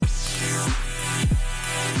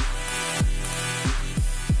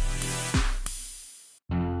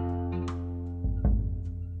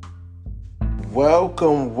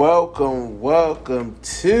welcome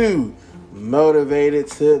to Motivated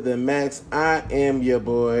to the Max. I am your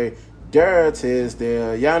boy, Daryl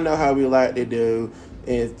Tisdale. Y'all know how we like to do.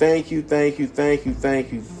 And thank you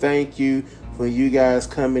for you guys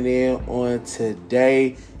coming in on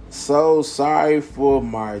today. So sorry for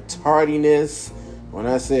my tardiness. When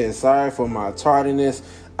I said sorry for my tardiness,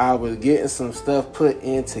 I was getting some stuff put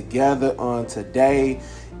in together on today.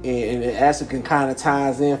 And it actually can kind of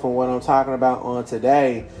ties in from what I'm talking about on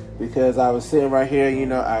today, because I was sitting right here,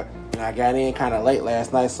 I got in kind of late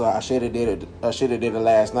last night, so I should have did it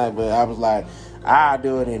last night, but I was like, I'll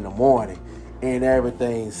do it in the morning and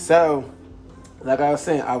everything. So, like I was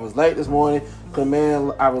saying, I was late this morning, because,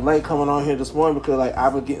 man, I was late coming on here this morning because, I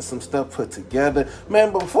was getting some stuff put together.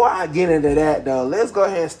 Man, before I get into that, though, let's go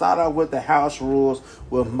ahead and start off with the house rules.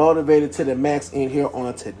 We're Motivated to the Max in here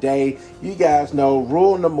on today. You guys know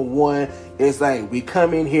rule number 1 is, we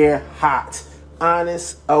come in here hot,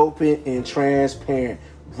 honest, open, and transparent.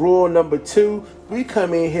 Rule number 2, we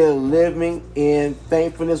come in here living in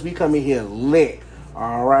thankfulness. We come in here lit,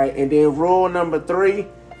 all right? And then rule number 3,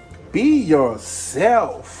 be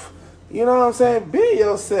yourself. You know what I'm saying? Be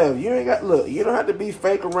yourself. You don't have to be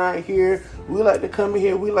fake around here. We like to come in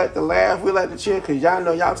here. We like to laugh. We like to chill, because y'all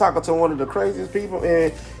know y'all talking to one of the craziest people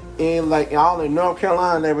in all in North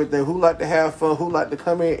Carolina and everything, who like to have fun, who like to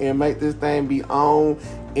come in and make this thing be on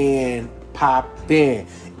and pop in.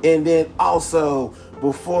 And then also,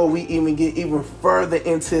 before we even get even further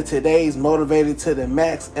into today's Motivated to the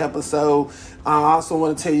Max episode, I also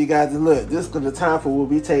want to tell you guys, look, this is the time for where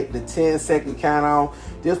we take the 10-second count off,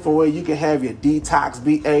 just for where you can have your detox,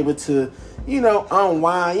 be able to,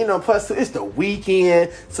 unwind, plus it's the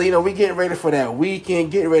weekend. So, we getting ready for that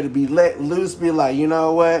weekend, getting ready to be let loose, be like, you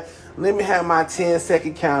know what? Let me have my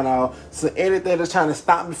 10-second count off. So anything that's trying to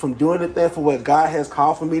stop me from doing the thing for what God has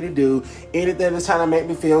called for me to do, anything that's trying to make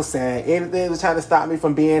me feel sad, anything that's trying to stop me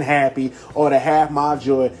from being happy or to have my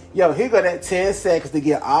joy, here go that 10 seconds to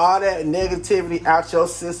get all that negativity out your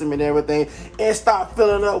system and everything, and start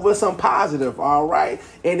filling up with some positive, all right?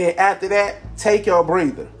 And then after that, take your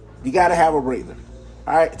breather. You got to have a breather,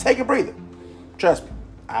 all right? Take a breather. Trust me.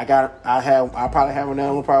 I probably have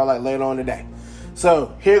another one probably later on today.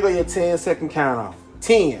 So here go your 10-second count off.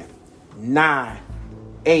 10, 9,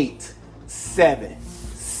 8, 7,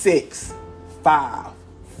 6, 5,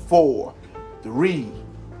 4, 3,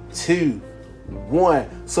 2,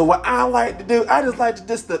 1. So what I like to do, I just like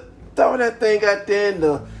to throw that thing out there in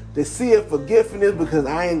the sea of forgiveness, because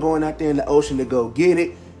I ain't going out there in the ocean to go get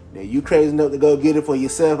it. Now you crazy enough to go get it for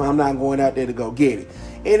yourself, I'm not going out there to go get it.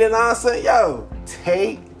 And then I say,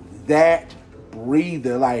 take that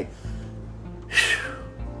breather.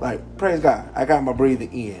 Praise God, I got my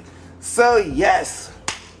breathing in. So yes,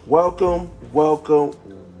 welcome.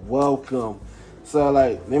 So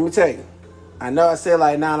let me tell you, I know I said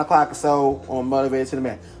 9 o'clock or so on Motivated to the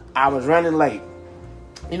Max. I was running late.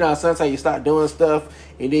 Sometimes you start doing stuff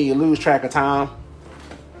and then you lose track of time.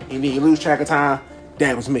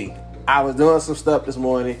 That was me. I was doing some stuff this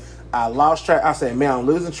morning. I lost track. I said, man, I'm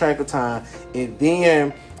losing track of time. And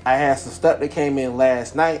then I had some stuff that came in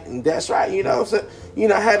last night, and that's right, So,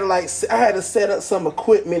 I had to set up some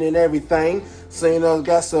equipment and everything. So,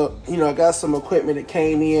 got some equipment that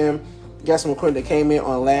came in. Got some equipment that came in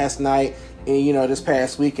on last night and this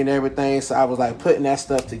past week and everything. So I was putting that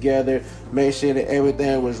stuff together, make sure that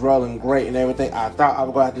everything was rolling great and everything. I thought I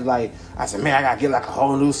was going to have to I said, man, I got to get a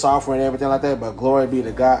whole new software and everything like that. But glory be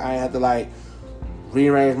to God, I ain't had to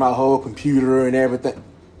rearrange my whole computer and everything.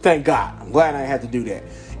 Thank God. I'm glad I ain't had to do that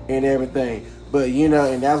and everything. But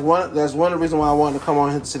and that's one of the reasons why I wanted to come on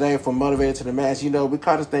here today for Motivated to the Max. We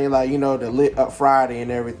caught this thing the Lit Up Friday and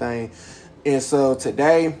everything. And so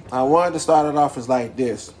today I wanted to start it off as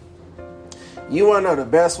this. You want to know the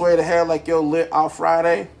best way to have your Lit Up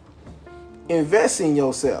Friday? Invest in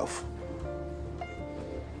yourself.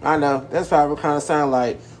 I know that's probably kind of sound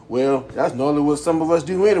well, that's normally what some of us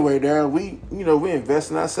do anyway, Darryl. We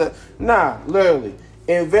invest in ourselves. Nah, literally.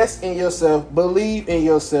 Invest in yourself. Believe in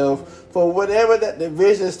yourself. For whatever the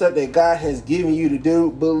vision stuff that God has given you to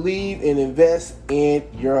do, believe and invest in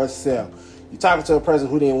yourself. You're talking to a person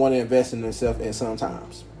who didn't want to invest in themselves at some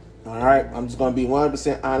times. All right? I'm just going to be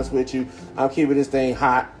 100% honest with you. I'm keeping this thing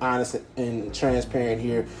hot, honest, and transparent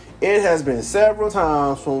here. It has been several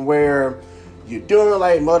times from where you're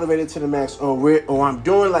doing Motivated to the Max, or I'm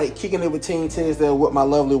doing kicking it with Team Tisdale with my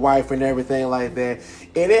lovely wife and everything like that.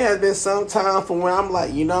 And it has been some time from where I'm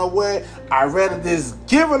like, you know what? I'd rather just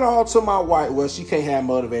give it all to my wife. Well, she can't have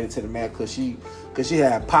motivated to the max because she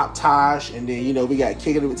had Pop Tosh, and then, we got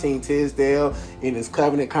Kicking It with Team Tisdale in his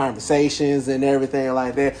covenant conversations and everything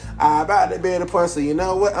like that. I'm about to be at the point, so you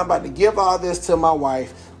know what? I'm about to give all this to my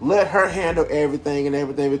wife. Let her handle everything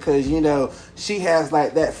because, she has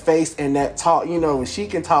like that face and that talk, and she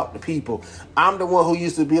can talk to people. I'm the one who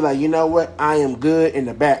used to be like, you know what? I am good in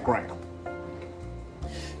the background.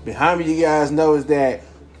 Behind me, you guys know is that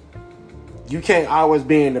you can't always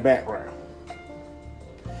be in the background.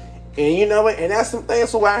 And you know what? And that's some things.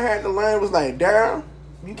 So what I had to learn was like, Daryl,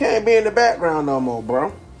 you can't be in the background no more,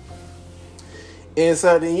 bro. And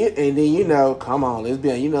so then, come on, let's be,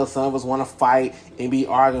 some of us want to fight and be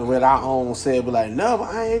arguing with our own self, be like, no,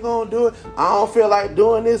 but I ain't going to do it. I don't feel like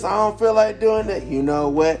doing this. I don't feel like doing that. You know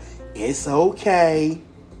what? It's okay.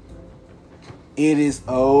 It is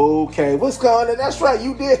okay. What's going on? That's right.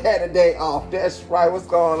 You did have a day off. That's right. What's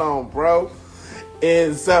going on, bro?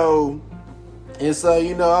 And so,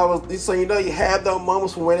 you have those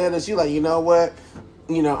moments when you like, you know what?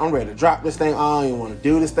 I'm ready to drop this thing. I don't even want to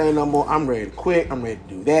do this thing no more. I'm ready to quit. I'm ready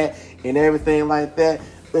to do that and everything like that.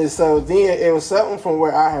 And so then it was something from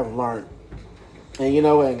where I have learned. And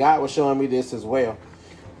and God was showing me this as well.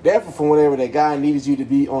 Definitely from whatever that God needs you to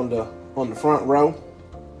be on the front row.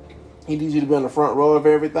 He needs you to be on the front row of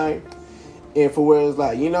everything. And for where it's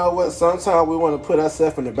like, you know what? Sometimes we want to put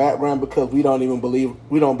ourselves in the background because we don't believe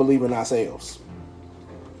in ourselves.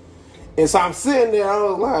 And so I'm sitting there, I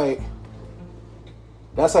was like,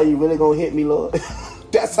 that's how you really gonna hit me, Lord?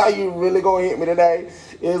 That's how you really gonna hit me today?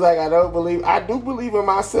 It's like, I do believe in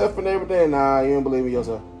myself and everything. Nah, you don't believe in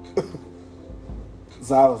yourself.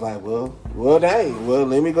 So I was like, well, dang. Well,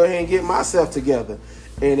 let me go ahead and get myself together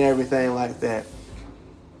and everything like that.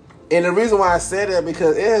 And the reason why I said that,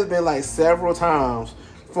 because it has been like several times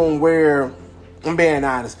from where, I'm being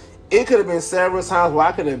honest, it could have been several times where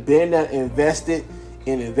I could have been that invested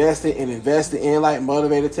in, like,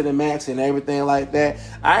 motivated to the max and everything like that.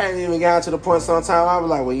 I hadn't even gotten to the point sometimes I was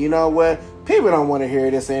like, well, you know what? People don't want to hear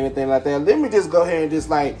this or anything like that. Let me just go ahead and just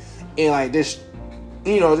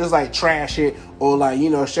trash it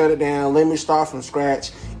or shut it down. Let me start from scratch.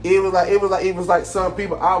 It was like some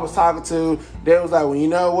people I was talking to, they was like, well, you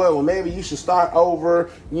know what? Well, maybe you should start over,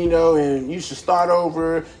 and you should start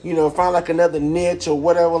over, find like another niche or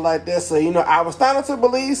whatever like that. So, I was starting to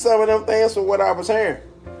believe some of them things for what I was hearing.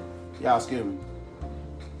 Y'all excuse me.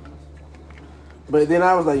 But then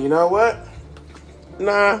I was like, you know what?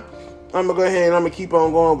 Nah, I'm going to go ahead and I'm going to keep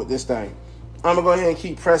on going with this thing. I'm going to go ahead and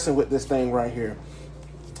keep pressing with this thing right here.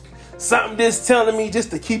 Something just telling me just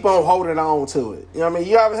to keep on holding on to it. You know what I mean?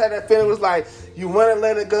 You always had that feeling, it was like you want to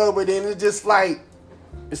let it go, but then it's just like,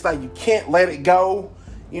 it's like you can't let it go.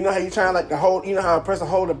 You know how you trying to hold, how a person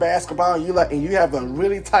hold a basketball and you have a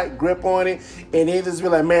really tight grip on it, and then just be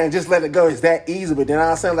like, man, just let it go. It's that easy. But then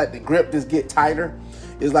all of a sudden, like, the grip just get tighter.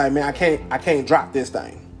 It's like, man, I can't drop this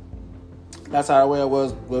thing. That's how the way I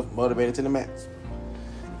was with Motivated to the Max.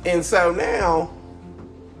 And so now,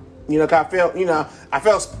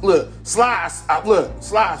 Slides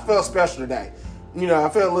felt special today. I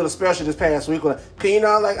felt a little special this past week. I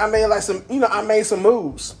made some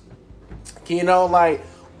moves.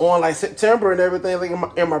 On September and everything,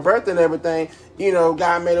 in my birthday and everything,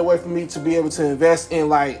 God made a way for me to be able to invest in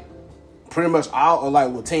pretty much all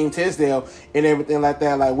with Team Tisdale and everything like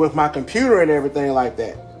that, with my computer and everything like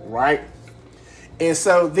that, right? And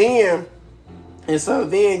so then,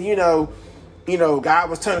 God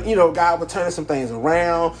was turning some things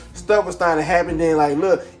around. Stuff was starting to happen. Then,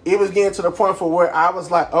 it was getting to the point for where I was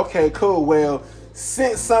like, okay, cool. Well,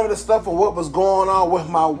 since some of the stuff of what was going on with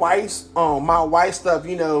my wife's stuff,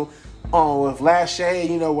 with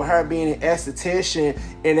Lachey, with her being an esthetician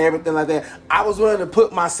and everything like that, I was willing to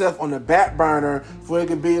put myself on the back burner for it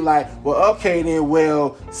could be like, well, okay then,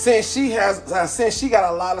 well, since she got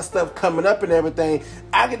a lot of stuff coming up and everything,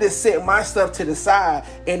 I could just set my stuff to the side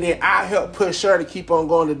and then I help push her to keep on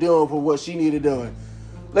going to doing for what she needed doing.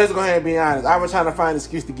 Let's go ahead and be honest. I was trying to find an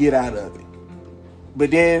excuse to get out of it.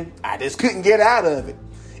 But then I just couldn't get out of it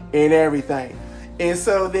and everything. And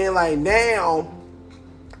so then now,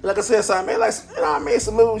 like I said, so I made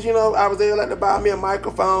some moves, I was able to buy me a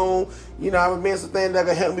microphone, I was doing some things that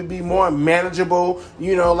could help me be more manageable,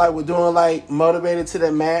 with doing Motivated to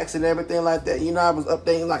the Max and everything like that. I was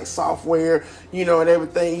updating software, and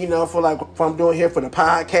everything, for what I'm doing here for the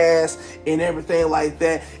podcast and everything like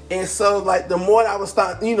that. And so the more I was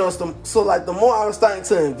starting, the more I was starting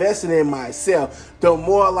to invest in myself, the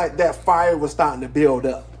more that fire was starting to build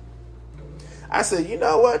up. I said, you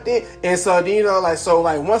know what then? And so then,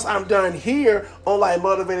 once I'm done here on like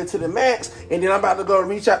Motivated to the Max, and then I'm about to go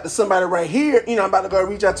reach out to somebody right here, I'm about to go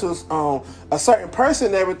reach out to a certain person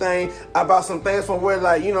and everything about some things from where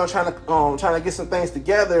trying to get some things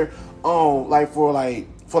together for a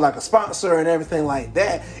sponsor and everything like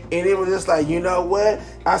that. And it was just like, you know what?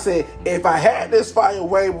 I said, if I had this fire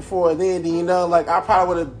way before then I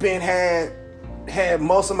probably would have been had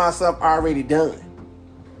most of my stuff already done.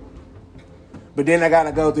 But then I had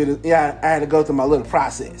to go through my little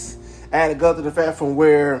process. I had to go through the fact from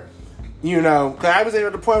where, because I was at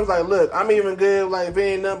the point, I was like, look, I'm even good, like,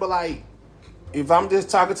 being nothing but, like, if I'm just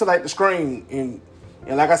talking to, like, the screen, and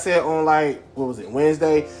like I said on, like,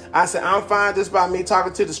 Wednesday, I said, I'm fine just by me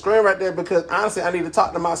talking to the screen right there, because, honestly, I need to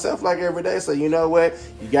talk to myself, like, every day. So, you know what?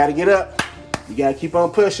 You got to get up. You got to keep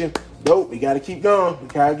on pushing. Nope, we got to keep going. We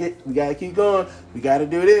got to keep going. We got to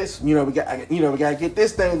do this. We got to get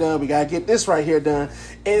this thing done. We got to get this right here done.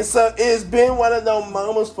 And so it's been one of those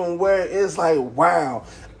moments from where it's like, wow,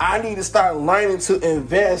 I need to start learning to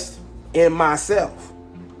invest in myself.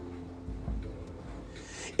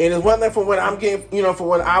 And it's one thing from what I'm getting, from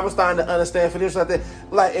what I was starting to understand for this right there.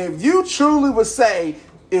 Like, if you truly would say,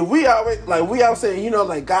 if we always saying,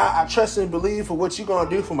 God, I trust and believe for what you're going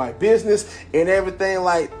to do for my business and everything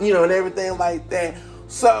and everything like that.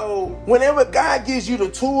 So whenever God gives you the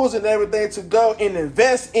tools and everything to go and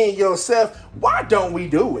invest in yourself, why don't we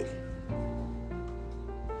do it?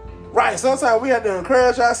 Right. Sometimes we have to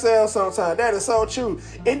encourage ourselves sometimes. That is so true.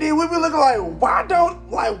 And then we be looking like, why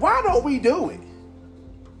don't we do it?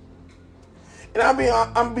 And I'm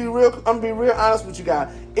gonna be real honest with you guys.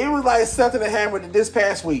 It was like something that happened this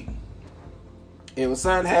past week. It was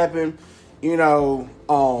something happened, an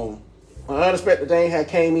unexpected thing had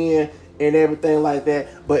came in and everything like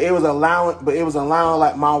that. But it was allowing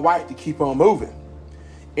like my wife to keep on moving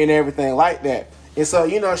and everything like that. And so,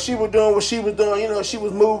 she was doing what she was doing, she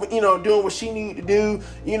was moving, doing what she needed to do,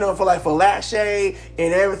 for Lash Shade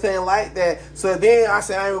and everything like that. So then I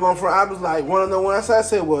said, I was like, one of the ones I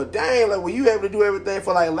said, well, dang, like, were you able to do everything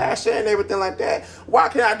for like Lash Shade and everything like that? Why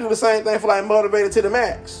can't I do the same thing for like Motivated to the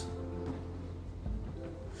Max?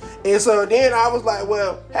 And so then I was like,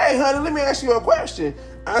 well, hey, honey, let me ask you a question.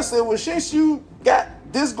 I said, well, since you got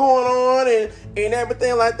this going on and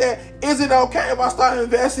everything like that, is it okay if I start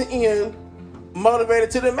investing in Motivated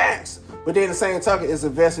to the Max? But then the same token is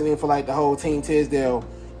investing in for like the whole Team Tisdale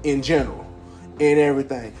in general and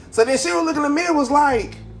everything. So then she was looking at me and was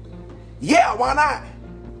like, yeah, why not?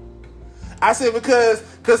 I said, because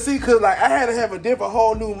I had to have a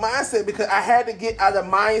whole new mindset, because I had to get out of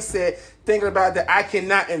the mindset thinking about that I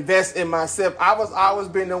cannot invest in myself. I was always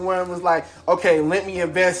been the one who was like, okay, let me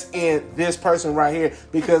invest in this person right here,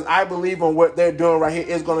 because I believe in what they're doing right here.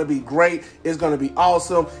 It's going to be great. It's going to be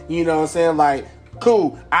awesome. You know what I'm saying? Like,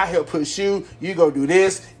 cool, I help push you. You go do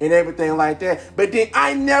this and everything like that. But then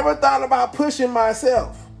I never thought about pushing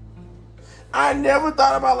myself. I never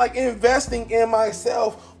thought about like investing in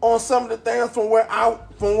myself on some of the things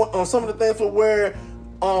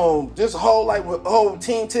this whole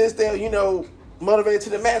Team Tisdale, Motivated to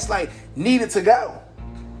the Max, like, needed to go.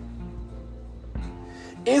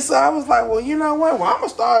 And so I was like, well, you know what? Well, I'm gonna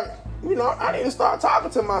start, I need to start talking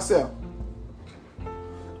to myself.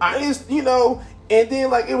 And then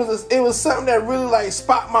like it was something that really like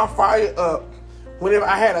sparked my fire up. Whenever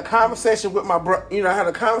I had a conversation with my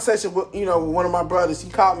one of my brothers.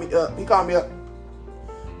 He called me up. I'm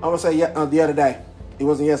gonna say the other day. It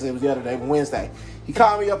wasn't yesterday. It was the other day, Wednesday. He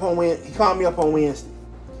called me up on Wednesday,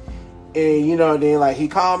 and then like he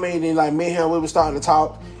called me, and then like me and him, we were starting to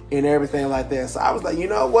talk and everything like that. So I was like, you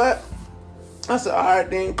know what? I said, all right,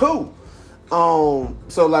 then, cool.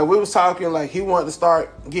 So like we was talking, like he wanted to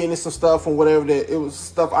start getting some stuff from whatever that it was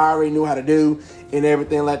stuff I already knew how to do and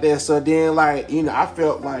everything like that. So then like, I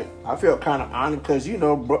felt kind of honored because,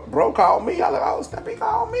 bro called me. I was like, oh snap, he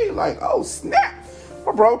called me. Like, oh snap.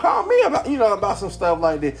 My bro called me about some stuff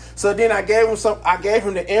like this. So then I gave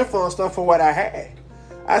him the info and stuff for what I had.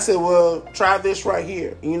 I said, well, try this right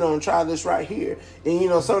here, and try this right here.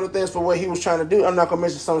 And, some of the things for what he was trying to do, I'm not going to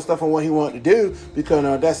mention some stuff on what he wanted to do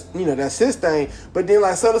because that's his thing. But then,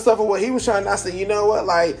 like, some of the stuff on what he was trying to, I said, you know what?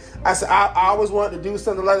 Like, I said, I always wanted to do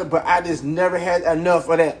something like that, but I just never had enough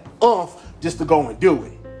of that just to go and do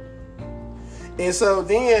it. And so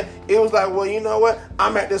then it was like, well, you know what?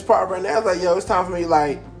 I'm at this part right now. I was like, yo, it's time for me,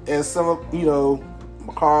 like, as some of,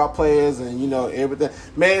 my car players and, everything.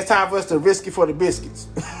 Man, it's time for us to risk it for the biscuits.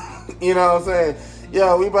 You know what I'm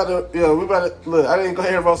saying? We about to, look, I didn't go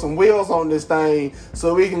ahead and roll some wheels on this thing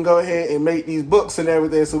so we can go ahead and make these books and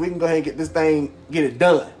everything so we can go ahead and get it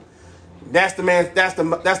done. That's the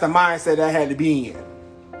mindset I had to be in.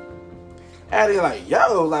 I had to be like,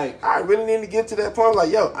 yo, like, I really need to get to that point.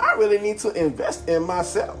 Like, yo, I really need to invest in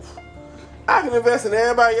myself. I can invest in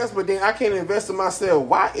everybody else, but then I can't invest in myself.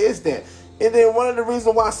 Why is that? And then one of the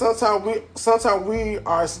reasons why sometimes we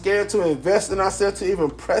are scared to invest in ourselves, to even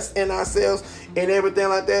press in ourselves and everything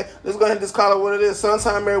like that. Let's go ahead and just call it what it is.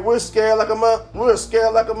 Sometimes, man, we're scared like a mother.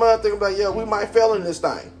 Thinking about, yeah, we might fail in this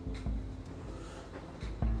thing.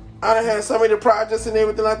 I done had so many projects and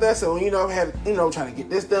everything like that. So, trying to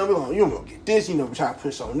get this done. We're going to get this, try to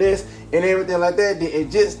push on this and everything like that.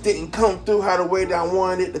 It just didn't come through how the way that I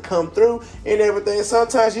wanted it to come through and everything.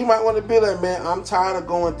 Sometimes you might want to be like, man, I'm tired of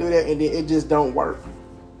going through that, and then it just don't work.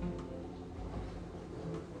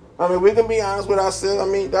 I mean, we can be honest with ourselves. I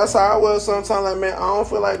mean, that's how I was sometimes. Like, man, I don't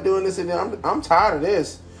feel like doing this, and then I'm tired of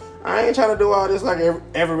this. I ain't trying to do all this like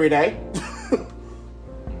every day.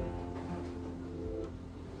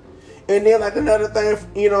 And then, like, another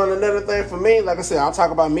thing for me, like I said, I'll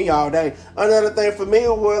talk about me all day. Another thing for me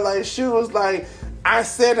was, like, shoes, like, I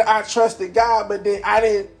said that I trusted God, but then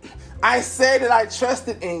I said that I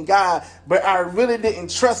trusted in God, but I really didn't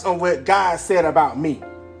trust on what God said about me.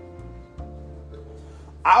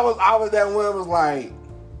 I was that one was like,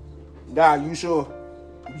 God, you sure?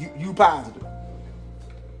 You positive?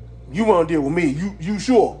 You want to deal with me? You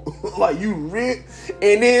sure? Like, you real?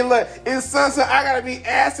 And then, like, it's something I gotta be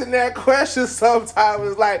asking that question sometimes.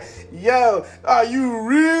 It's like, yo, are you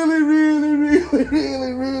really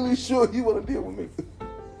sure you want to deal with me?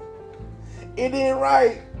 And then,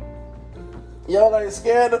 right, yo, like,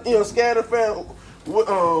 scared of fail.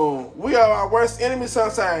 We are our worst enemy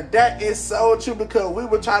sometimes. That is so true, because we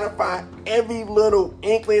were trying to find every little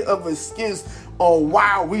inkling of excuse on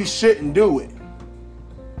why we shouldn't do it.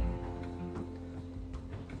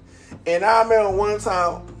 And I remember one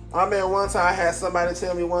time I had somebody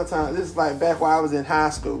tell me one time, this is like back when I was in high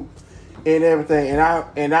school and everything,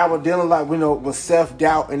 and I was dealing like, with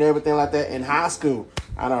self-doubt and everything like that in high school.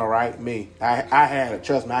 I know, right? Me. I had it.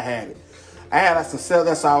 Trust me, I had it. I had like some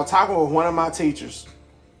self-doubt. So I was talking with one of my teachers.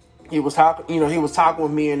 He was talking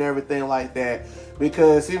with me and everything like that,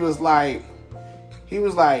 because he was like,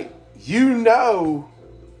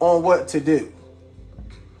 on what to do.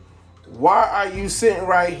 Why are you sitting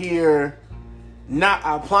right here not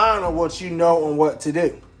applying on what you know on what to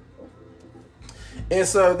do? And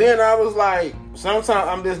so then I was like, sometimes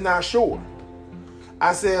I'm just not sure.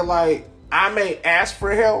 I said, like, I may ask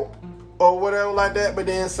for help or whatever like that, but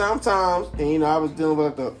then sometimes, and I was dealing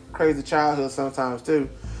with the crazy childhood sometimes too,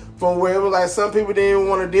 from where it was like some people didn't even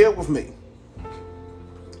want to deal with me.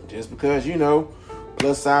 Just because,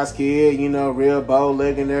 plus size kid, real bow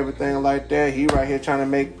leg and everything like that. He right here trying to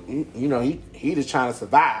make, he just trying to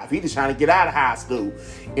survive. He just trying to get out of high school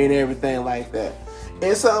and everything like that.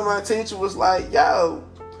 And so my teacher was like, yo,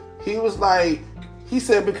 he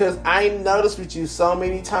said, because I noticed with you so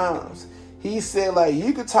many times. He said, like,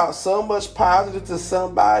 you could talk so much positive to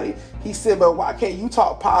somebody. He said, but why can't you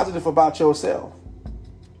talk positive about yourself?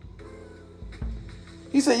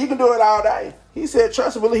 He said, you can do it all day. He said,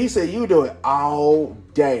 trust me, he said, you do it all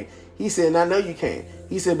day. He said, and I know you can.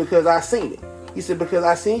 He said, because I seen it. He said, because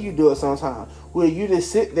I seen you do it sometimes, where you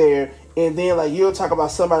just sit there and then, like, you'll talk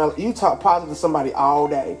about somebody, you talk positive to somebody all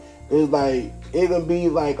day. It's like, it can be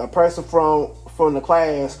like a person from the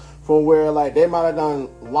class from where, like, they might have done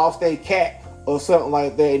lost their cat or something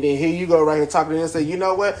like that. And then here you go right here talking to them and say, you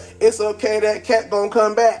know what? It's okay, that cat gonna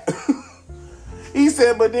come back. He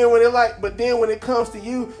said, but then when it comes to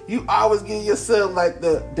you, you always give yourself like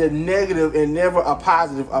the negative and never a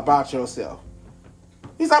positive about yourself.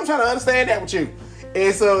 He said, I'm trying to understand that with you.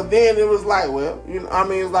 And so then it was like, well,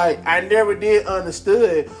 it's like I never did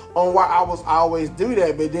understood on why I was always do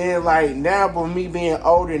that. But then, like, now for me being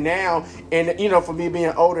older now, and for me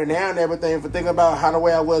being older now and everything, for thinking about how the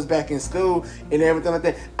way I was back in school and everything like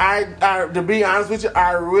that, I to be honest with you,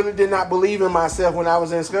 I really did not believe in myself when I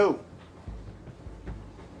was in school.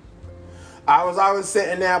 I was always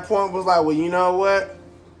sitting there at that point, was like, well, you know what?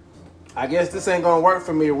 I guess this ain't gonna work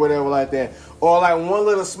for me or whatever like that. Or like one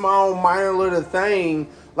little small minor little thing,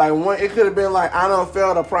 like it could have been like I done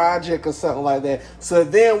failed a project or something like that. So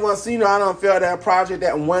then once I done failed that project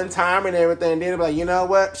that one time and everything, then it be like, you know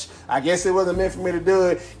what? I guess it wasn't meant for me to do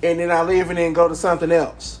it, and then I leave and then go to something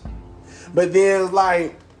else. But then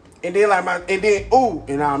I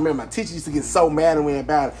remember my teacher used to get so mad at me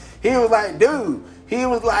about it. He was like, dude,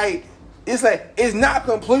 it's not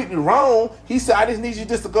completely wrong. He said, I just need you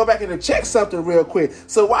just to go back and check something real quick.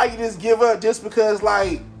 So why you just give up just because,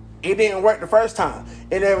 like, it didn't work the first time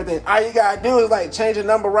and everything. All you gotta do is like change a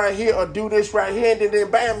number right here or do this right here, and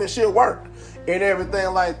then bam, it should work and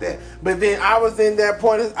everything like that. But then I was in that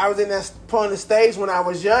point of stage when I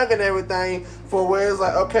was young and everything, for where it's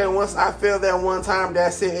like, okay, once I failed that one time,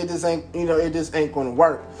 that's it. It just ain't, it just ain't gonna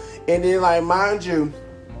work. And then like, mind you,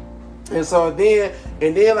 and so then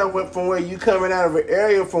I went from where you coming out of an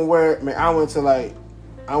area from where, man, I went to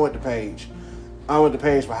Page. I went to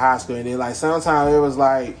Page for high school, and then like sometimes it was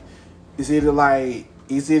like, it's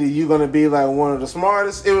either you gonna be like one of the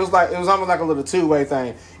smartest. It was almost like a little two-way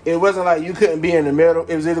thing. It wasn't like you couldn't be in the middle.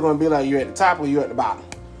 It was either gonna be like you're at the top or you're at the bottom.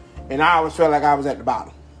 And I always felt like I was at the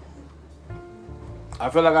bottom.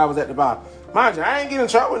 Mind you, I ain't getting in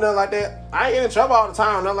trouble with nothing like that. I ain't getting in trouble all the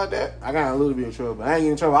time, nothing like that. I got a little bit of trouble, but I ain't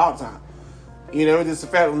getting in trouble all the time. It's just the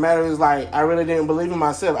fact of the matter is like, I really didn't believe in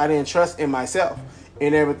myself. I didn't trust in myself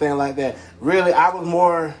and everything like that. Really, when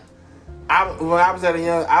I was at a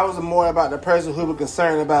young, I was more about the person who was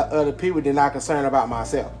concerned about other people than not concerned about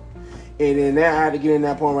myself. And then now I had to get in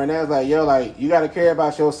that point right now. It's like, yo, like, you got to care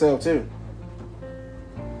about yourself too.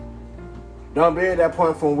 Don't be at that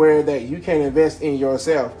point from where that you can't invest in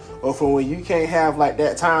yourself, or from where you can't have like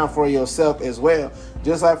that time for yourself as well.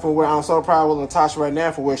 Just like from where I'm so proud of Natasha right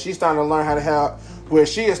now, for where she's starting to learn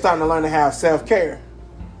she is starting to learn to have self-care.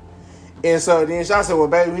 And so then I said, well,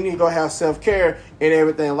 baby, we need to go have self-care and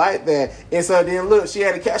everything like that. And so then, look, she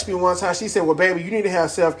had to catch me one time. She said, well, baby, you need to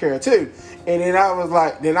have self-care too. And then I was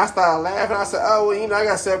like, then I started laughing. I said, oh, well, I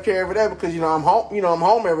got self-care every day because, I'm home, I'm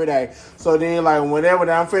home every day. So then, like, whenever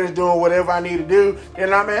I'm finished doing whatever I need to do,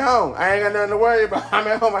 then I'm at home. I ain't got nothing to worry about. I'm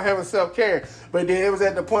at home. I have self-care. But then it was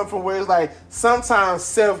at the point from where it's like, sometimes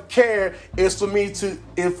self-care is for me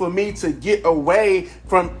to get away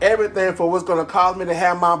from everything, for what's going to cause me to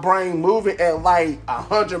have my brain moving at like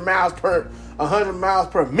 100 miles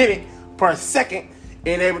per minute per second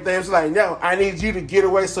and everything. It's like, no, I need you to get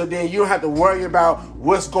away, so then you don't have to worry about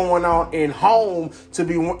what's going on in home. To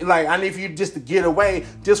be like, I need for you just to get away,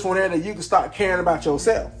 just from there that you can start caring about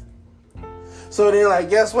yourself. So then, like,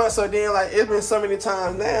 guess what? So then, like, it's been so many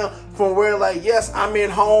times now from where, like, yes, I'm in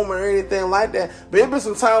home or anything like that, but it's been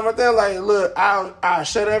some time right there, like, look, I'll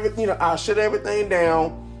shut everything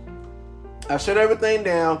down.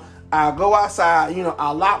 I'll go outside,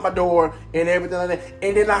 I'll lock my door and everything like that.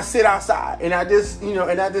 And then I sit outside and I just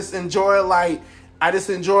enjoy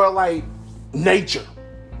nature.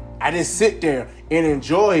 I just sit there and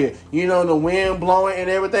enjoy it. The wind blowing and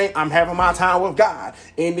everything. I'm having my time with God.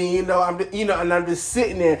 And then, I'm just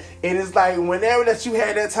sitting there. And it's like, whenever that you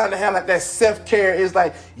had that time to have like that self-care, it's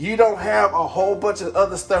like you don't have a whole bunch of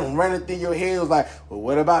other stuff running through your head. It's like, well,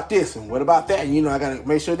 what about this? And what about that? And, I got to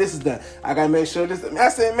make sure this is done. I got to make sure this. I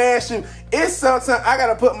said, man, shoot, it's sometimes I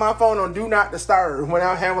got to put my phone on do not disturb when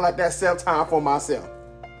I'm having like that self-time for myself.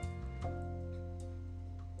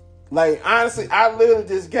 Like, honestly, I literally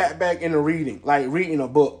just got back into reading a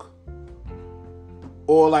book.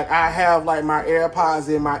 Or like I have like my AirPods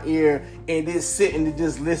in my ear and just sitting to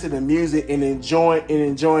just listen to music and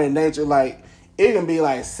enjoying nature. Like, it can be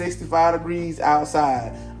like 65 degrees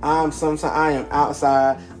outside. I am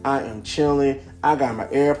outside. I am chilling. I got my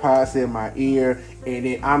AirPods in my ear, and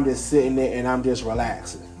then I'm just sitting there and I'm just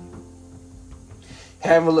relaxing.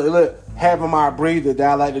 Having my breather that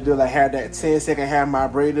I like to do, like have that 10-second have my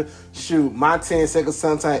breather. Shoot, my 10 seconds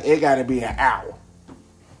sometimes it gotta be an hour.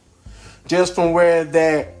 Just from where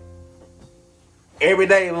that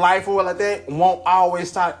everyday life or like that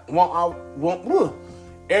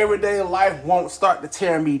everyday life won't start to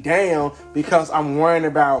tear me down because I'm worrying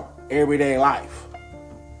about everyday life.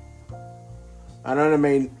 I know that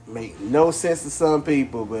may make no sense to some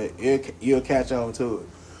people, but you'll catch on to it.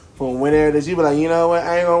 From whenever that you be like, you know what,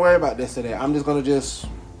 I ain't gonna worry about this today. I'm just gonna just,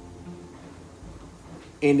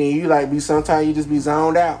 and then you sometimes you just be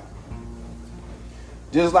zoned out.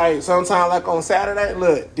 Just like sometimes like on Saturday,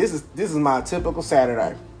 look, this is my typical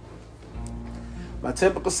Saturday. My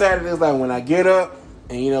typical Saturday is like when I get up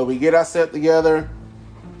and we get ourselves together,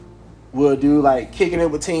 we'll do like kicking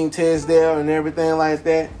it with Team Tisdale and everything like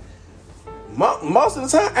that. Most of the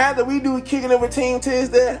time after we do kicking it with Team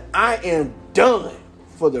Tisdale, I am done.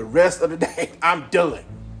 For the rest of the day, I'm done.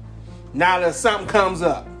 Now that something comes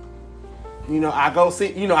up, I go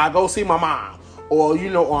see my mom, or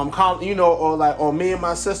I'm calling, or me and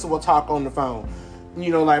my sister will talk on the phone,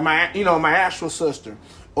 like my actual sister,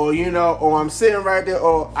 or or I'm sitting right there,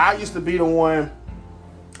 or I used to be the one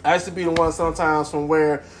sometimes from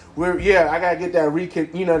where I gotta get that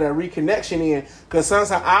that reconnection in. Cause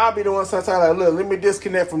sometimes I'll be the one like, look, let me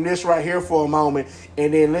disconnect from this right here for a moment,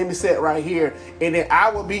 and then let me sit right here, and then I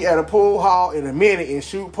will be at a pool hall in a minute and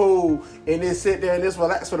shoot pool, and then sit there and just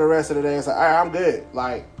relax for the rest of the day. It's like, all right, I'm good.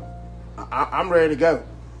 Like, I'm ready to go.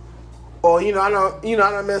 Or I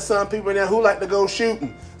done met some people in there who like to go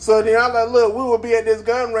shooting. So then I'm like, look, we will be at this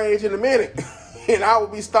gun range in a minute, and I will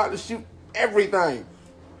be starting to shoot everything.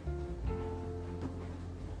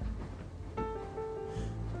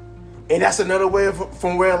 And that's another way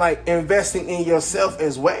from where, like, investing in yourself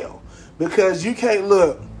as well. Because you can't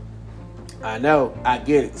look. I know, I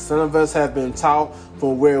get it. Some of us have been taught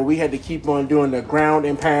from where we had to keep on doing the ground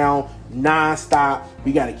and pound non-stop.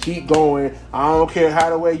 We got to keep going. I don't care how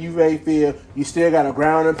the way you may feel. You still got to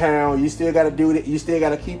ground and pound. You still got to do it. You still got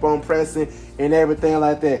to keep on pressing and everything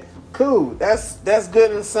like that. Cool. That's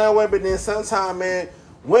good in some way. But then sometimes, man,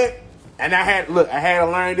 and I had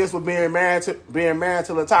to learn this with being married to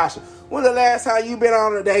Latasha. When the last time you been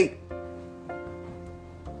on a date?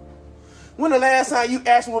 When the last time you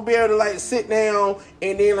actually will be able to, like, sit down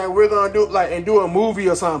and then, like, we're gonna do a movie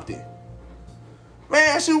or something?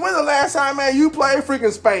 Man, shoot, when the last time, man, you played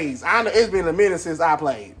freaking spades? I know it's been a minute since I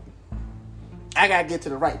played. I gotta get to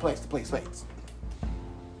the right place to play spades.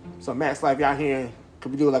 So Max Life, y'all here,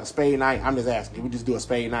 could we do like a spade night? I'm just asking. Can we just do a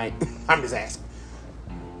spade night? I'm just asking.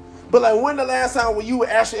 But, like, when the last time when you were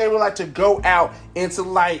actually able, like, to go out and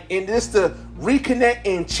just to reconnect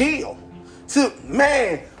and chill?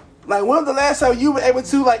 Like, when the last time you were able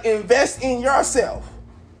to, like, invest in yourself?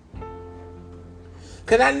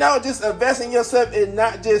 Because I know just investing in yourself is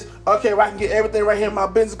not just, okay, well, I can get everything right here, my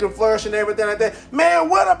business can flourish and everything like that. Man,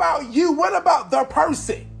 what about you? What about the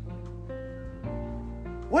person?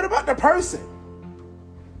 What about the person?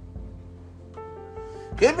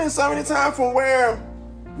 There's been so many times from where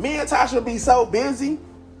me and Tasha be so busy,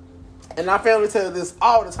 and my family tell this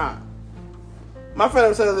all the time. My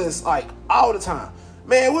family tell this, like, all the time.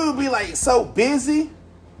 Man, we would be, like, so busy,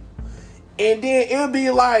 and then it would be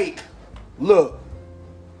like, look,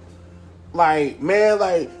 like, man,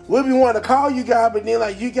 like, we'll be wanting to call you guys, but then,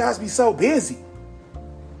 like, you guys be so busy.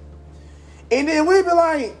 And then we'd be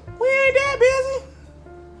like, we ain't that busy.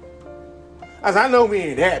 I know we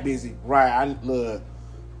ain't that busy. Right,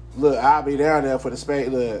 Look, I'll be down there for the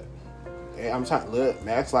spade. Look, I'm trying. Look,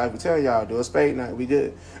 Max Life, we tell y'all, do a spade night. We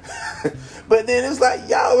good. But then it's like,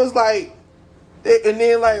 yo, it's like, and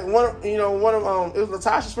then like one of it was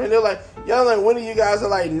Latasha's friend. They're like, yo, like, when of you guys are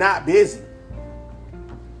like not busy?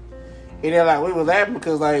 And then, like, we was laughing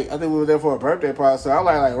because, like, I think we were there for a birthday party. So I'm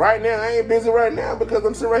like right now I ain't busy right now because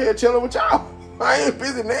I'm sitting right here chilling with y'all. I ain't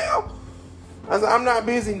busy now. I said, I'm not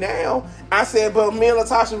busy now. I said, but me and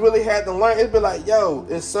Latasha really had to learn. It'd be like,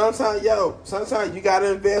 sometimes you got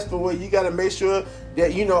to invest for what you got to make sure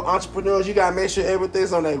that, entrepreneurs, you got to make sure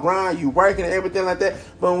everything's on that grind. You working and everything like that.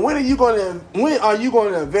 But when are you going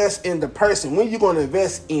to invest in the person? When are you going to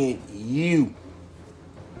invest in you?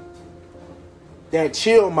 That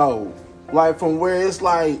chill mode. Like, from where it's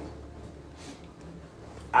like,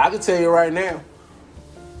 I can tell you right now,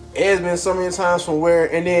 it's been so many times from where,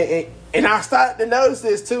 and I started to notice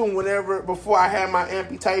this too before I had my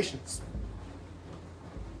amputations.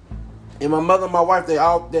 And my mother and my wife, they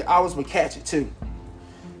always would catch it too.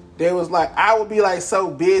 They was like, I would be like so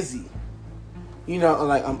busy.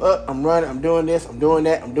 Like, I'm up, I'm running, I'm doing this, I'm doing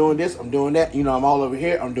that, I'm doing this, I'm doing that. I'm all over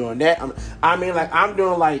here, I'm doing that. I'm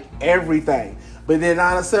doing like everything. But then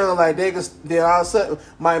all of a sudden,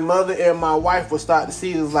 my mother and my wife would start to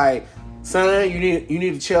see this like, son, you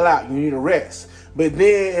need to chill out, you need to rest. But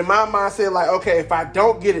then in my mindset, like, okay, if I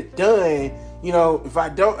don't get it done, if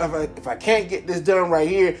I can't get this done right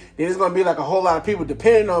here, then it's gonna be like a whole lot of people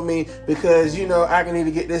depending on me because I can need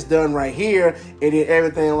to get this done right here and then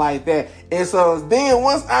everything like that. And so then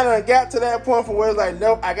once I done got to that point from where it's like,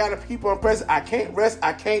 nope, I gotta keep on pressing. I can't rest.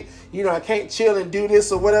 I can't chill and do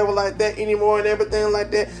this or whatever like that anymore and everything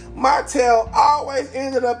like that. My tail always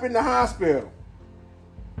ended up in the hospital.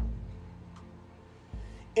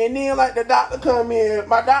 And then, like, my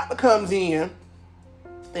doctor comes in,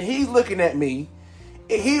 and he's looking at me,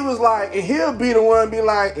 and he was like, and he'll be the one be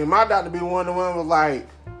like, and my doctor be the one was like,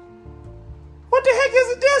 what the heck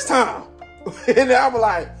is it this time? And then I was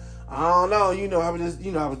like, I don't know, I was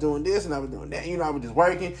just, I was doing this and I was doing that, I was just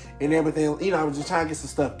working and everything, I was just trying to get some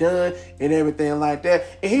stuff done and everything like that.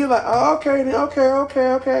 And he was like, oh, okay, then,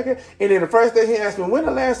 okay. And then the first day he asked me, when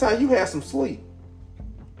the last time you had some sleep?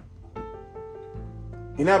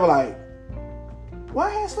 And I was like, well,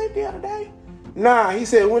 I had sleep the other day. Nah, he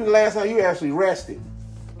said, when the last time you actually rested?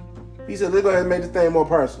 He said, let's go ahead and make this thing more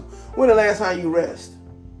personal. When the last time you rest?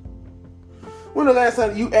 When the last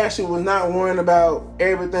time you actually was not worrying about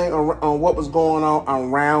everything on what was going on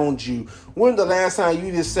around you? When the last time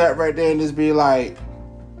you just sat right there and just be like,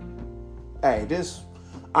 hey,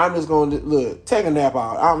 I'm just going to, look, take a nap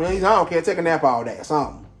all, I don't care, take a nap all day,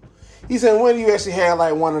 something. He said, when do you actually have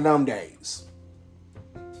like one of them days?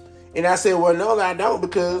 And I said, well, no, I don't,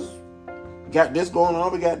 because we got this going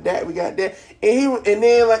on, we got that.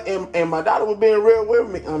 And my daughter was being real with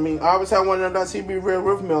me. I mean, I always have one of them daughters, he'd be real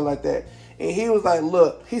with me like that. And he was like,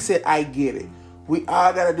 look, he said, I get it. We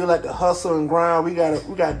all gotta do like the hustle and grind. We gotta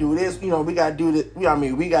do this, we gotta do this. We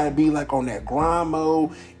gotta be like on that grind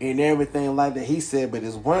mode and everything like that. He said, but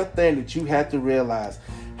there's one thing that you have to realize.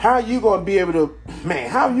 How are you gonna be able to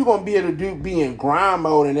be in grind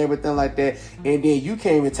mode and everything like that, and then you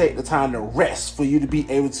can't even take the time to rest for you to be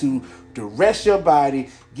able to rest your body,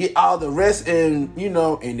 get all the rest and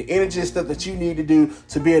and the energy and stuff that you need to do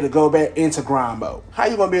to be able to go back into grind mode. How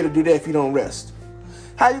you gonna be able to do that if you don't rest?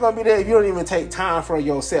 How you gonna be there if you don't even take time for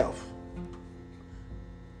yourself?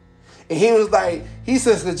 And he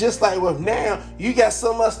says, just like with now, you got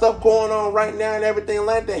so much stuff going on right now and everything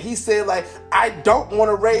like that. He said, like, I don't want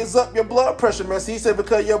to raise up your blood pressure, man. So he said,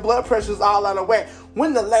 because your blood pressure is all out of whack.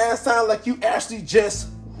 When the last time, like, you actually just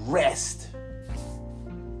rest?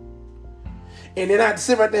 And then I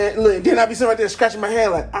sit right there, look, then I be sitting right there scratching my head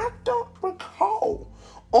like, I don't recall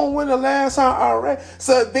on when the last time I rest.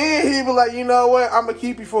 So then he be like, you know what? I'm going to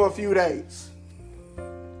keep you for a few days.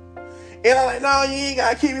 And I'm like, no, you ain't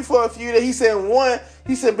got to keep me for a few days. He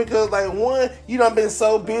said, because like one, you done been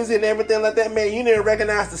so busy and everything like that, man, you didn't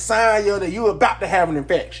recognize the sign, that you about to have an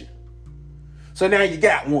infection. So now you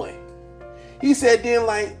got one. He said, then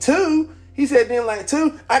like two,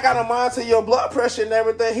 I got to monitor your blood pressure and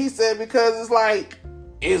everything. He said, because it's like,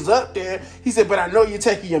 it's up there. He said, but I know you're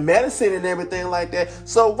taking your medicine and everything like that.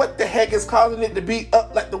 So what the heck is causing it to be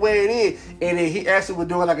up like the way it is? And then he actually was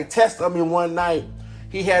doing like a test on me one night.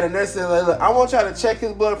 He had a nurse say, like, look, I want y'all to check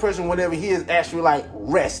his blood pressure whenever he is actually like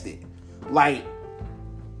rested. Like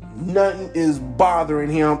nothing is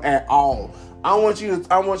bothering him at all. I want you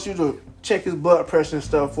to check his blood pressure and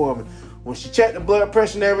stuff for me. When she checked the blood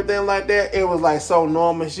pressure and everything like that, it was like so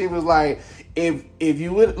normal. She was like, if we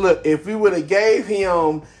would have gave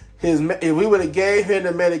him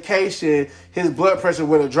the medication, his blood pressure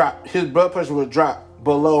would have dropped. His blood pressure would drop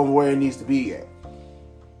below where it needs to be at.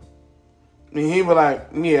 And he was like,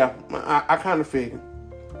 yeah, I kind of figured.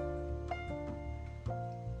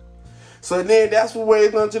 So then that's where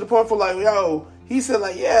it's going to the point for like, yo, he said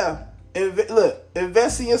like, yeah,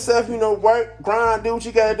 invest in yourself, work, grind, do what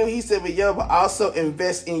you got to do. He said, but also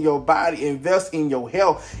invest in your body, invest in your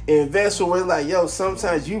health, invest for where like, yo,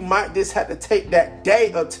 sometimes you might just have to take that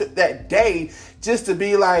day just to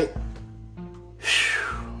be like,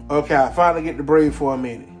 okay, I finally get to breathe for a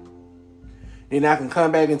minute. Then I can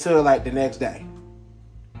come back into it like the next day.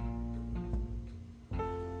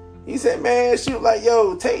 He said, man, shoot, like,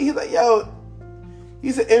 yo,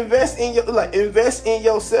 he said, invest in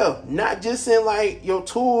yourself, not just in like your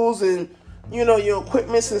tools and, your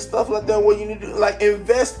equipments and stuff like that. What you need to do, like,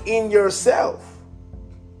 invest in yourself.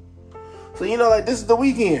 So, like, this is the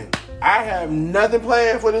weekend. I have nothing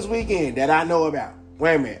planned for this weekend that I know about.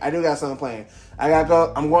 Wait a minute. I do got something planned.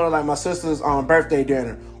 I'm going to like my sister's birthday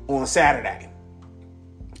dinner on Saturday.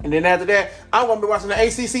 And then after that, I'm going to be watching the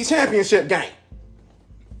ACC championship game.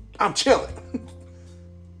 I'm chilling.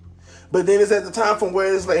 But then it's at the time from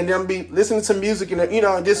where it's like, and then be listening to music and,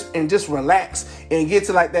 and just relax and get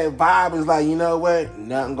to like that vibe. Is like, you know what?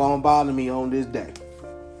 Nothing going to bother me on this day.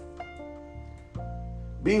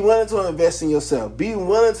 Be willing to invest in yourself. Be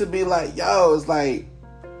willing to be like, yo, it's like,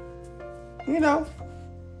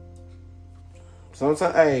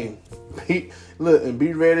 sometimes, hey, and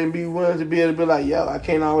be ready and be willing to be able to be like, yo, I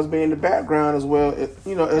can't always be in the background as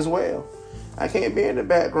well. I can't be in the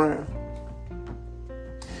background.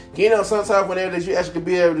 Sometimes whenever you actually could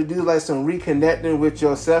be able to do like some reconnecting with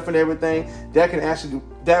yourself and everything,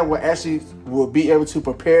 will be able to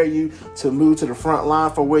prepare you to move to the front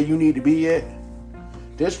line for where you need to be at.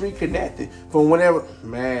 Just reconnect it from whenever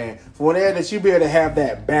that you be able to have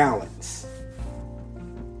that balance.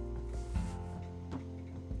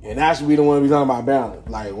 And I should be the one to be talking about balance.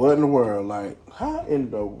 Like, what in the world? Like, how in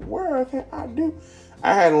the world can I do?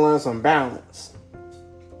 I had to learn some balance.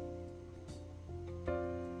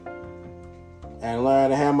 I had to learn how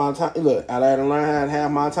to have my time. Look, I had to learn how to have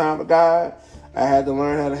my time with God. I had to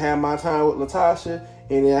learn how to have my time with Latasha.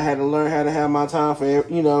 And then I had to learn how to have my time for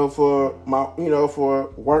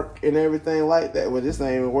work and everything like that. Well, this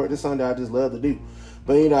ain't even work. This is something I just love to do.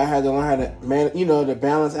 But, I had to learn how to to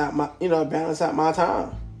balance out my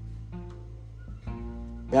time.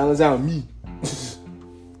 Balance out me.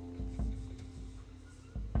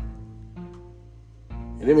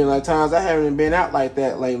 And there been like times I haven't been out like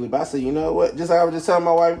that lately. But I said, you know what? Just like I was just telling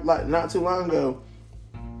my wife like not too long ago.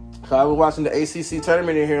 So I was watching the ACC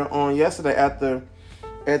tournament in here on yesterday after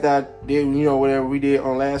I did, whatever we did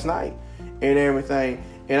on last night and everything.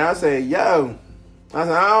 And I said, yo, I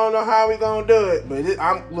don't know how we gonna do it, but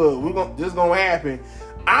this is gonna happen.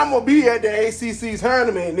 I'm gonna be at the ACC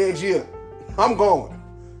tournament next year. I'm going.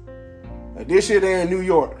 Like this year they're in New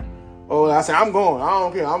York. Oh, I said I'm going. I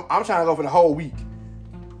don't care. I'm trying to go for the whole week.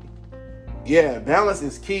 Yeah, balance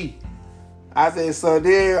is key. I said, so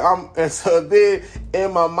then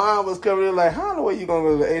and my mom was coming in like, how the way you gonna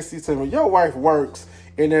go to the ACC tournament? Your wife works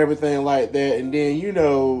and everything like that, and then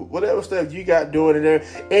whatever stuff you got doing in there,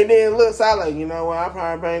 and then look, so I like, I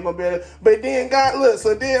probably ain't gonna be able to, but then God look,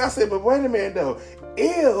 so then I said, but wait a minute though,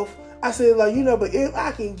 if I said but if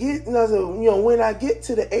I can get, when I get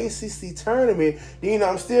to the ACC tournament,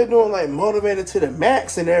 I'm still doing like motivated to the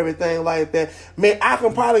max and everything like that, man, I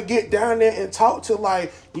can probably get down there and talk to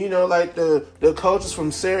like the coaches from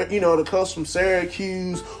the coach from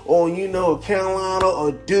Syracuse or Carolina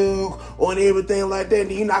or Duke or everything like that.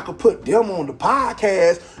 And I could put them on the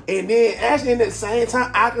podcast, and then actually at the same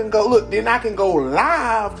time I can go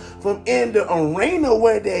live from in the arena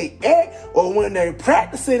where they at or when they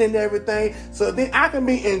practicing and everything. So then I can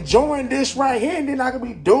be enjoying this right here, and then I can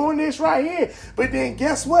be doing this right here. But then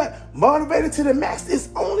guess what? Motivated to the max is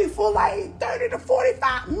only for like 30 to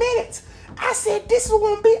 45 minutes. I said, this is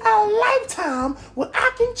going to be a lifetime where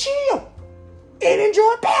I can chill and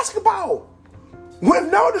enjoy basketball with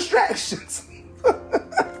no distractions,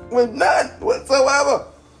 with none whatsoever.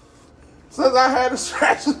 Since I had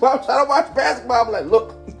distractions while I'm trying to watch basketball, I'm like,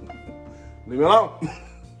 look, leave me alone.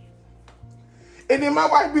 And then my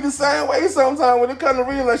wife be the same way sometimes when it comes to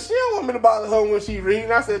reading. Like, she don't want me to bother her when she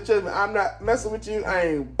reading. I said, trust me, I'm not messing with you. I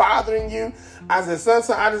ain't bothering you. I said, sometimes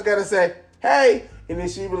I just got to say, hey. And then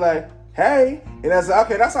she be like, hey. And I said,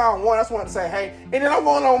 okay, that's all I want. I just want to say, hey. And then I'm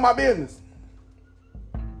going on with my business.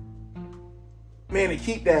 Man, to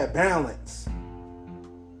keep that balance.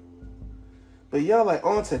 But yo, like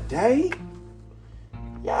on today,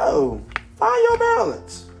 yo, find your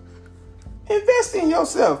balance. Invest in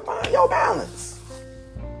yourself. Find your balance.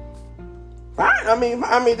 Right? I mean,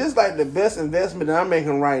 this is like the best investment that I'm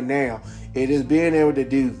making right now. It is being able to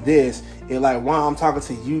do this. And like while I'm talking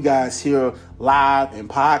to you guys here live and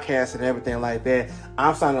podcasts and everything like that,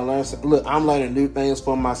 I'm starting to learn. Look, I'm learning new things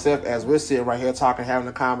for myself as we're sitting right here talking, having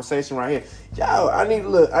a conversation right here. Yo, I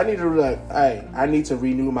need to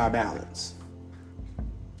renew my balance.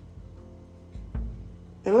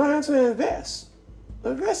 And learn to invest.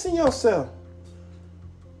 Invest in yourself.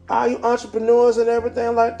 All you entrepreneurs and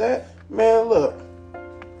everything like that, man, look.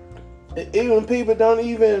 Even people don't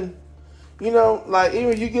even,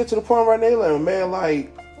 even you get to the point right now, like, man,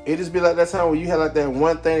 like, it just be like that time where you have like that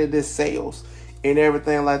one thing that just sales and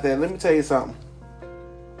everything like that. Let me tell you something.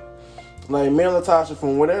 Like, me and Latasha,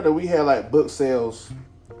 from whatever we had like book sales,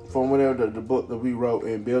 from whatever the book that we wrote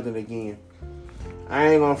in Building Again. I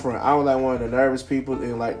ain't gonna front. I was like one of the nervous people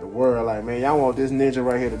in like the world. Like, man, y'all want this ninja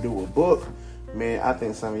right here to do a book? Man, I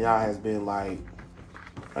think some of y'all has been like,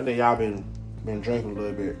 I think y'all been drinking a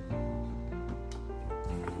little bit.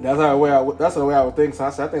 That's the way I would think. So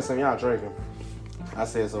I said, I think some of y'all drinking. I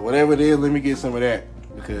said, so whatever it is, let me get some of that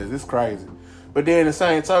because it's crazy. But then the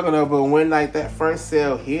same token of, but when like that first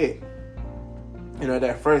sale hit,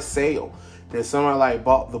 that first sale that somebody like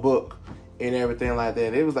bought the book and everything like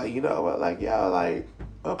that, it was like, like y'all like,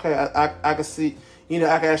 okay, I can see, I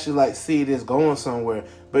can actually like see this going somewhere.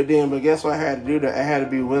 But guess what I had to do? That I had to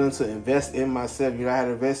be willing to invest in myself. I had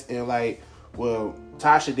to invest in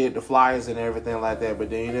Tasha did the flyers and everything like that. But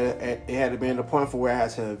then it had to be in the point for where I had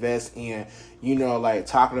to invest in, like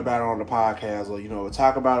talking about it on the podcast, or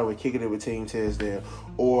talk about it with Kicking It with Team Tisdale,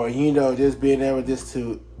 or just being able just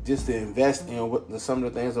to invest in some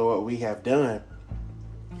of the things of what we have done.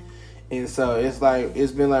 And so it's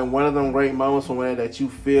been like one of them great moments from where that you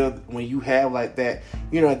feel when you have like that,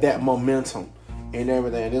 that momentum and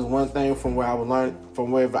everything. There's one thing from where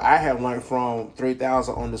I have learned from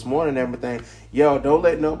 3,000 on this morning and everything. Yo, don't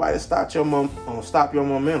let nobody stop your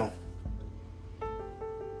momentum.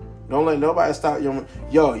 Don't let nobody stop your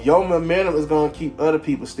momentum is gonna keep other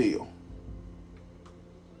people still.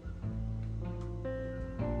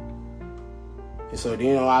 And so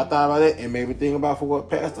then I thought about it and made me think about for what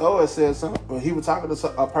Pastor O said something when he was talking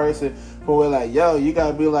to a person who was like, yo, you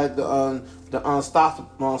gotta be like the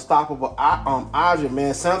unstoppable object,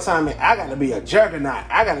 man. Sometimes I gotta be a juggernaut.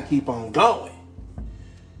 I gotta keep on going.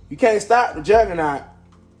 You can't stop the juggernaut.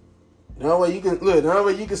 The only way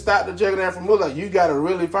you can stop the juggernaut from moving, like you gotta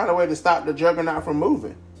really find a way to stop the juggernaut from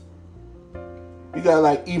moving. You gotta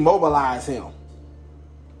like immobilize him.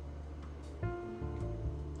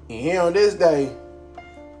 And here on this day,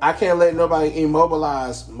 I can't let nobody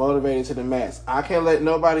immobilize Motivated to the Max. I can't let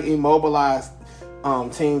nobody immobilize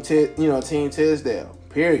Team Tisdale.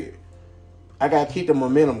 Period. I gotta keep the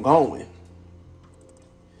momentum going.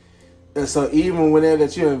 And so even whenever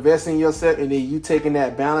that you invest in yourself and then you taking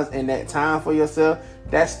that balance and that time for yourself,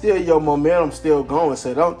 that's still your momentum still going.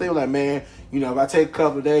 So don't think like, man, if I take a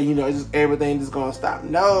couple of days, it's just everything just gonna stop.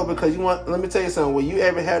 No, because let me tell you something, when you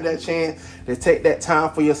ever have that chance to take that time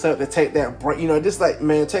for yourself, to take that break, just like,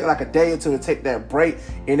 man, take like a day or two to take that break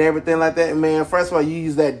and everything like that, man. First of all, you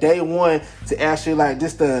use that day one to actually like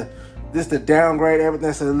just to downgrade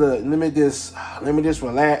everything. So look, let me just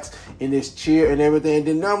relax and just chill and everything.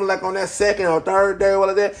 And then I'm like on that second or third day, all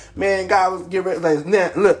of that, man, God was getting ready. Like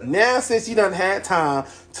now since you done had time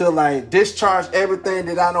to like discharge everything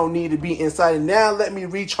that I don't need to be inside, and now let me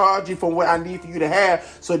recharge you from what I need for you to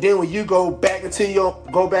have. So then when you go back into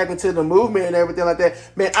the movement and everything like that,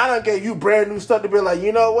 man, I done gave you brand new stuff to be like,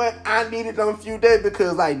 you know what? I needed them a few days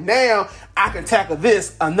because like now I can tackle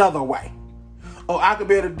this another way. Or I could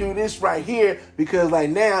be able to do this right here because like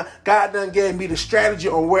now God done gave me the strategy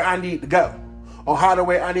on where I need to go or how the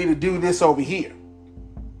way I need to do this over here.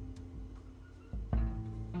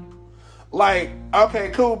 Like, okay,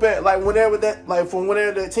 cool, bet. Like whenever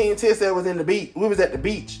the Team Tisdale was in the beach, we was at the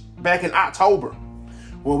beach back in October.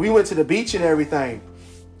 When we went to the beach and everything,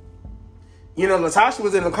 Latasha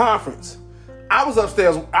was in the conference. I was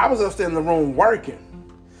upstairs in the room working.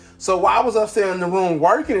 So while I was upstairs in the room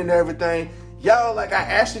working and everything, yo, like I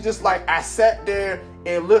actually just like I sat there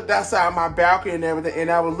and looked outside my balcony and everything,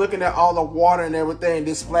 and I was looking at all the water and everything,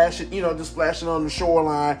 just splashing on the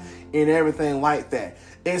shoreline and everything like that.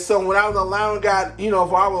 And so when I was allowing God, if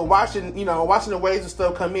I was watching the waves and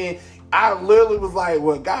stuff come in, I literally was like,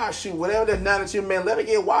 well, God, shoot, whatever that's not at you, man, let it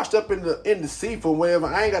get washed up in the sea for whatever.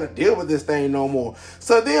 I ain't got to deal with this thing no more.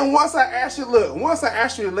 So then once I actually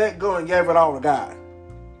let go and gave it all to God.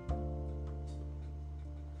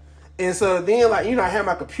 And so then, like, I had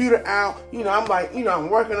my computer out, I'm like, I'm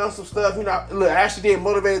working on some stuff, I actually did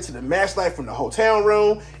Motivated to the Max, like from the hotel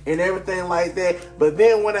room and everything like that. But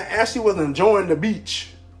then when I actually was enjoying the beach,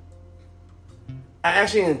 I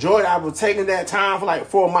actually enjoyed it. I was taking that time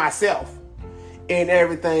for myself and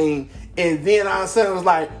everything. And then all of a sudden it was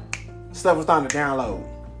like, stuff was starting to download.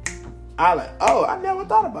 I like, oh, I never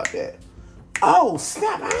thought about that. Oh,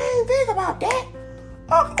 snap, I didn't think about that.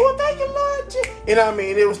 Oh, well, thank you, Lord. You know what I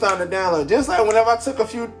mean? It was starting to download. Just like whenever I took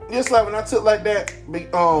when I took like that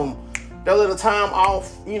little time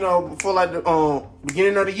off, for like the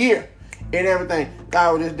beginning of the year and everything,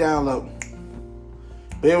 God would just download.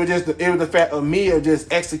 But it was the fact of me of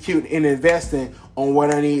just executing and investing on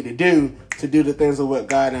what I need to do the things of what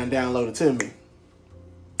God done downloaded to me.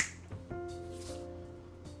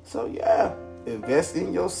 So yeah, invest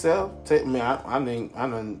in yourself.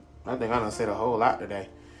 I think I done said a whole lot today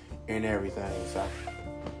and everything. So,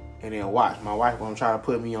 and then watch my wife gonna try to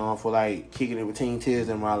put me on for like kicking it with Team Tiz,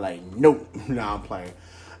 and I'm like, nope, I'm playing.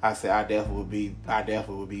 I said I definitely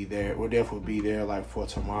would be there. We'll definitely be there like for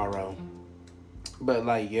tomorrow. But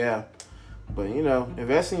like, yeah, but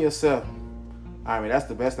invest in yourself. I mean, that's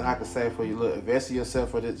the best thing I can say for you. Look, invest in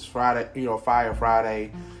yourself for this Friday, Fire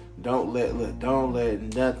Friday. Don't let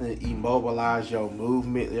nothing immobilize your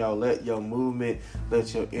movement. Let your movement,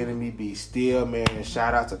 let your enemy be still, man. And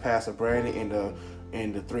shout out to Pastor Brandon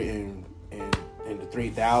and the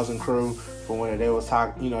 3000 crew for when they was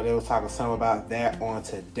talking. They was talking some about that on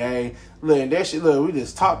today. Look, and that shit. Look, we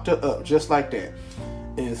just talked her up just like that.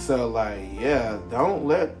 And so, like, yeah,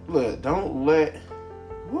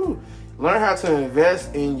 learn how to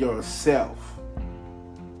invest in yourself.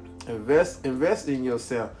 Invest in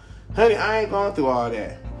yourself. Honey, I ain't going through all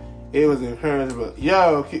that. It was encouraging,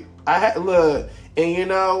 yo, I had look, and you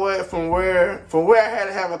know what? From where I had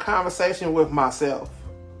to have a conversation with myself.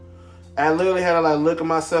 I literally had to like look at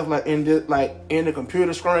myself like in the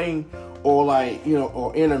computer screen or like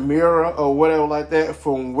or in a mirror or whatever like that.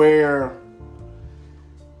 From where,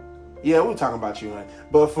 yeah, we're talking about you, honey.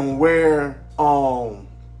 But from where, I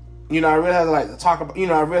really had to like talk about,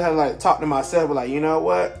 I really had to like talk to myself, but like, you know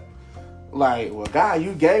what? Like, well, God,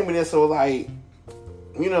 you gave me this, so like,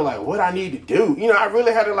 like what I need to do. I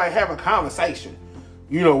really had to like have a conversation,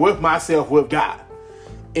 with myself, with God.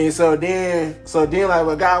 And so then like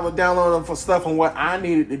when God was downloading for stuff on what I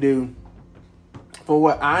needed to do,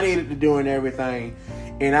 and everything.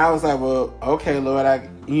 And I was like, well, okay, Lord, I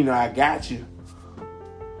got you.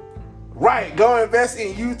 Right, go invest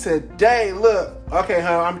in you today. Look, okay,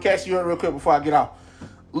 I'm gonna catch you up real quick before I get off.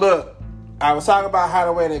 Look, I was talking about how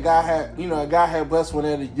the way that a guy had blessed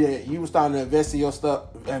whenever you was starting to invest in your stuff,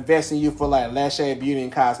 invest in you for like Lash Beauty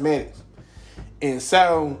and Cosmetics. And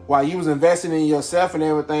so while you was investing in yourself and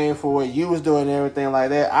everything for what you was doing and everything like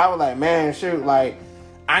that, I was like, man, shoot, like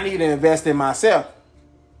I need to invest in myself.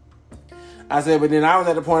 I said, but then I was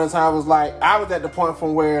at the point in time, I was at the point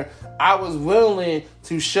from where I was willing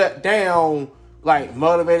to shut down, like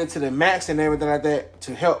Motivated to the max and everything like that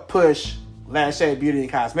to help push Lash Beauty and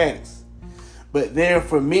Cosmetics. But then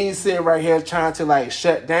for me sitting right here trying to like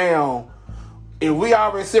shut down, if we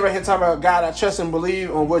already sit right here talking about God, I trust and believe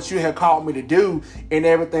on what you have called me to do and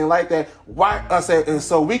everything like that, why I said, and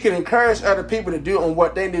so we can encourage other people to do on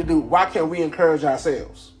what they need to do. Why can't we encourage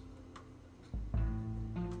ourselves?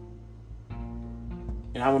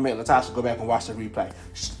 And I'm gonna make Latasha go back and watch the replay.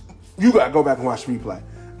 You gotta go back and watch the replay.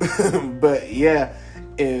 But yeah,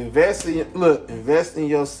 invest in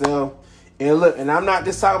yourself. And look, and I'm not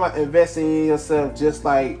just talking about investing in yourself just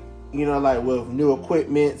like, like with new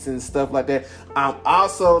equipments and stuff like that. I'm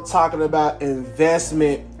also talking about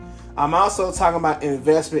investment. I'm also talking about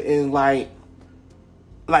investment in like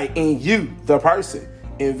in you, the person.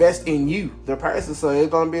 Invest in you, the person. So it's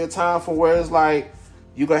going to be a time for where it's like,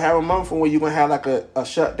 you're going to have a moment for where you're going to have like a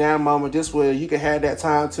shutdown moment, just where you can have that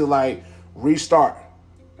time to like restart.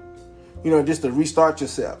 Just to restart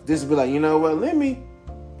yourself. Just to be like, you know what, let me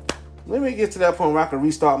get to that point where I can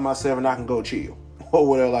restart myself and I can go chill or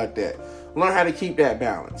whatever like that. Learn how to keep that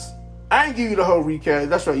balance. I ain't give you the whole recap.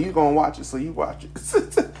 That's right. You gonna watch it, so you watch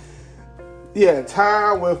it. Yeah,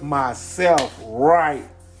 time with myself, right?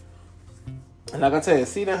 And like I tell you,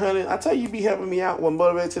 see that, honey? I tell you, be helping me out with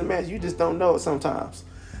Motivated to the max. You just don't know it sometimes.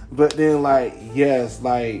 But then, like, yes,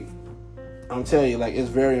 like I'm telling you, like it's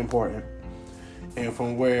very important. And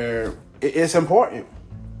from where it's important.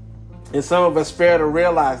 And some of us fail to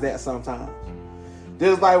realize that sometimes.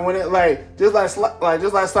 Just like when I'm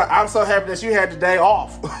so happy that you had the day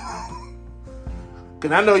off.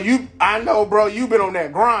 Cause I know, bro, you've been on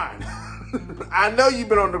that grind. I know you've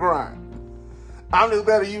been on the grind. I'm just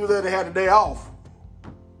glad that you was able to have the day off.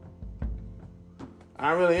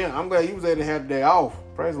 I really am. I'm glad you was able to have the day off.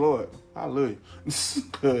 Praise the Lord. Hallelujah.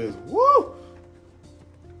 Cause woo.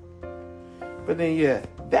 But then yeah,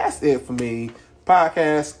 that's it for me.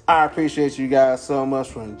 Podcast. I appreciate you guys so much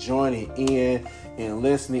for joining in and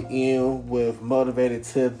listening in with Motivated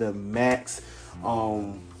to the Max.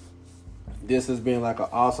 This has been like an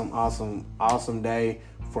awesome day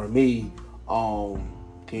for me.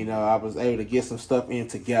 I was able to get some stuff in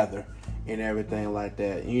together and everything like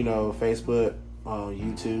that. Facebook,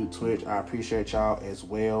 YouTube, Twitch. I appreciate y'all as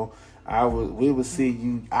well. I will see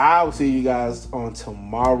you guys on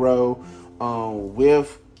tomorrow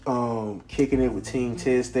with Kicking It with Team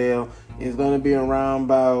Tisdale. It's going to be around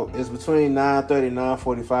it's between 9:30 and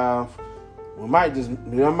 9:45.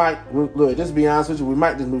 Just be honest with you, we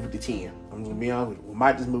might just move it to 10. I'm going to be honest with you. We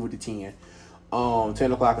might just move it to 10.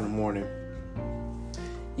 10 o'clock in the morning.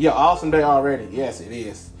 Yeah, awesome day already. Yes, it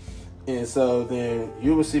is. And so then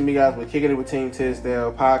you will see me guys with Kicking It with Team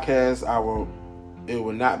Tisdale podcast. It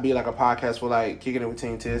will not be like a podcast for like Kicking It with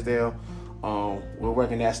Team Tisdale. We're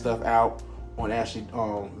working that stuff out on actually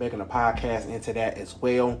making a podcast into that as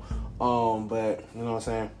well. But you know what I'm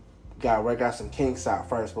saying? Gotta work out some kinks out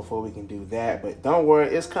first before we can do that. But don't worry,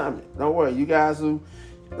 it's coming. Don't worry, you guys look,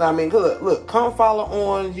 come follow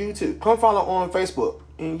on YouTube. Come follow on Facebook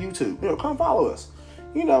and YouTube. Come follow us.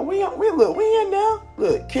 We in there.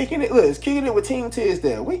 Look, Kicking It. Look, it's Kicking It with Team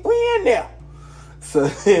Tisdale. We in there. So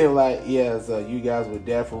so you guys would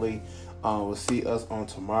definitely will see us on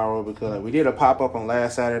tomorrow, because we did a pop-up on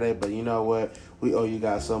last Saturday, but you know what? We owe you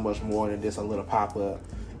guys so much more than just a little pop-up.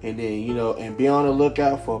 And then, and be on the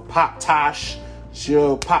lookout for Pop Tosh. She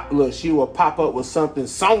will pop up with something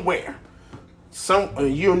somewhere.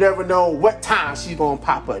 You'll never know what time she's going to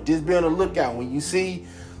pop up. Just be on the lookout. When you see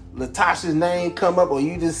Latasha's name come up, or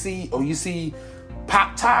you see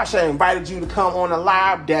Pop Tasha invited you to come on a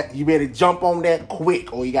live, that you better jump on that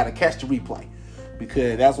quick, or you got to catch the replay.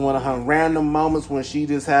 Because that's one of her random moments when she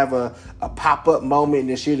just have a pop-up moment, and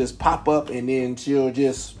then she'll just pop up, and then she'll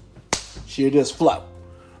just float.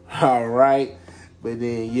 All right. But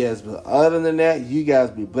then, yes, but other than that, you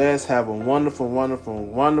guys be blessed. Have a wonderful, wonderful,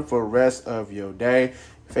 wonderful rest of your day.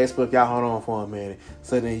 Facebook, y'all hold on for a minute.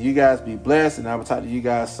 So then you guys be blessed, and I will talk to you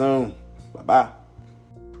guys soon. Bye-bye.